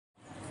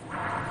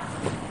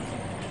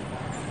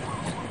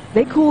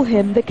They call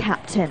him the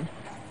captain.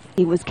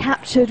 He was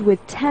captured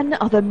with 10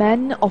 other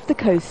men off the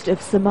coast of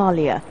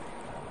Somalia.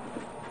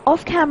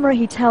 Off camera,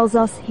 he tells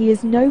us he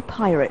is no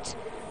pirate,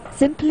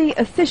 simply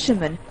a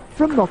fisherman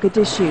from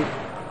Mogadishu.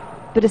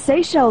 But a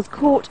Seychelles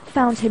court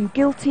found him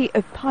guilty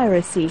of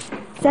piracy,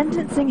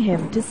 sentencing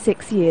him to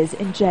 6 years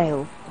in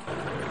jail.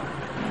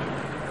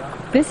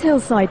 This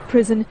hillside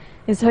prison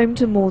is home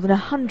to more than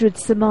 100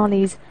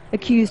 Somalis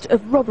accused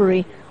of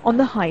robbery on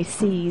the high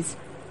seas.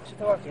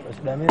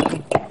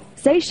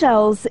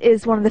 Seychelles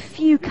is one of the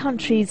few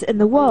countries in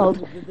the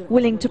world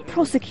willing to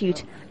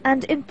prosecute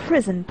and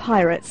imprison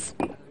pirates.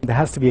 There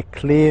has to be a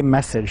clear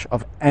message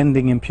of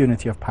ending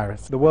impunity of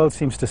pirates. The world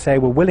seems to say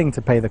we're willing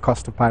to pay the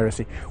cost of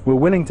piracy, we're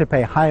willing to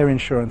pay higher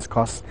insurance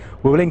costs,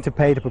 we're willing to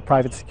pay to put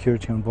private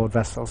security on board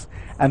vessels,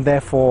 and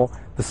therefore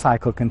the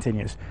cycle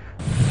continues.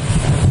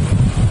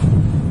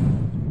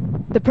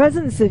 The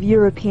presence of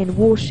European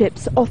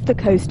warships off the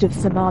coast of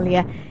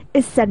Somalia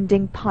is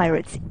sending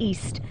pirates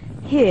east,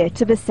 here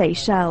to the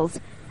Seychelles,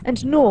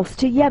 and north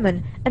to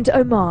Yemen and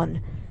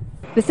Oman.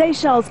 The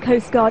Seychelles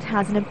Coast Guard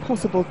has an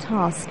impossible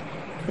task.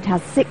 It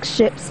has 6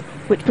 ships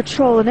which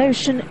patrol an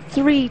ocean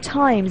 3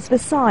 times the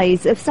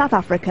size of South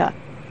Africa.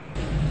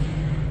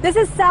 This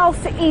is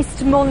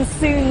southeast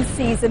monsoon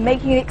season,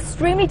 making it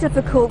extremely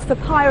difficult for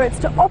pirates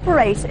to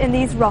operate in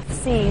these rough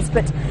seas.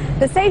 But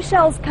the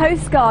Seychelles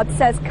Coast Guard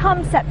says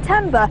come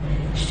September,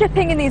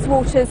 shipping in these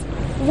waters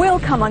will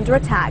come under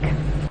attack.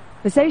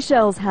 The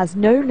Seychelles has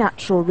no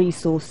natural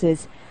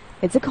resources.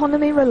 Its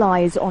economy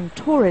relies on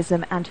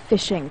tourism and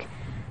fishing.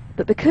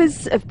 But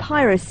because of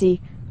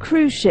piracy,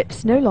 cruise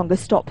ships no longer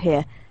stop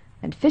here,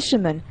 and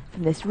fishermen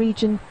from this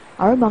region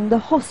are among the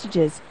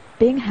hostages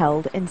being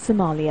held in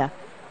Somalia.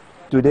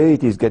 Today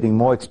it is getting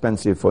more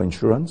expensive for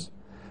insurance,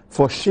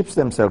 for ships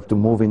themselves to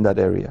move in that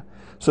area.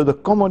 So the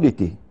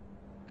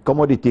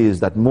commodities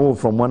that move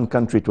from one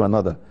country to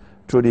another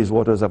through these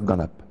waters have gone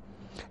up.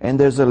 And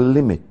there's a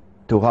limit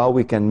to how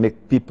we can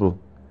make people,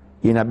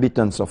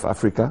 inhabitants of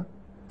Africa,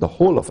 the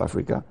whole of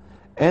Africa,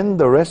 and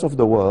the rest of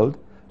the world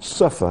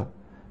suffer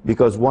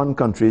because one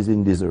country is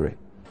in disarray.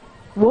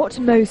 What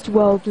most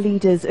world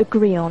leaders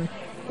agree on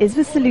is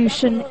the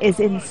solution is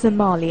in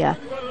Somalia.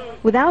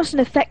 Without an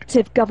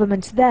effective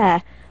government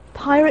there,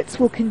 pirates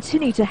will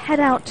continue to head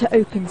out to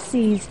open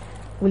seas,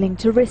 willing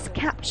to risk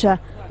capture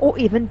or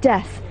even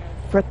death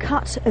for a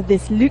cut of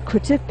this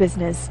lucrative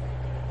business.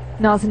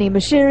 Nazanin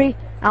Mashiri,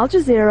 Al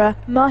Jazeera,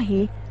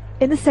 Mahi,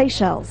 in the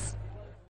Seychelles.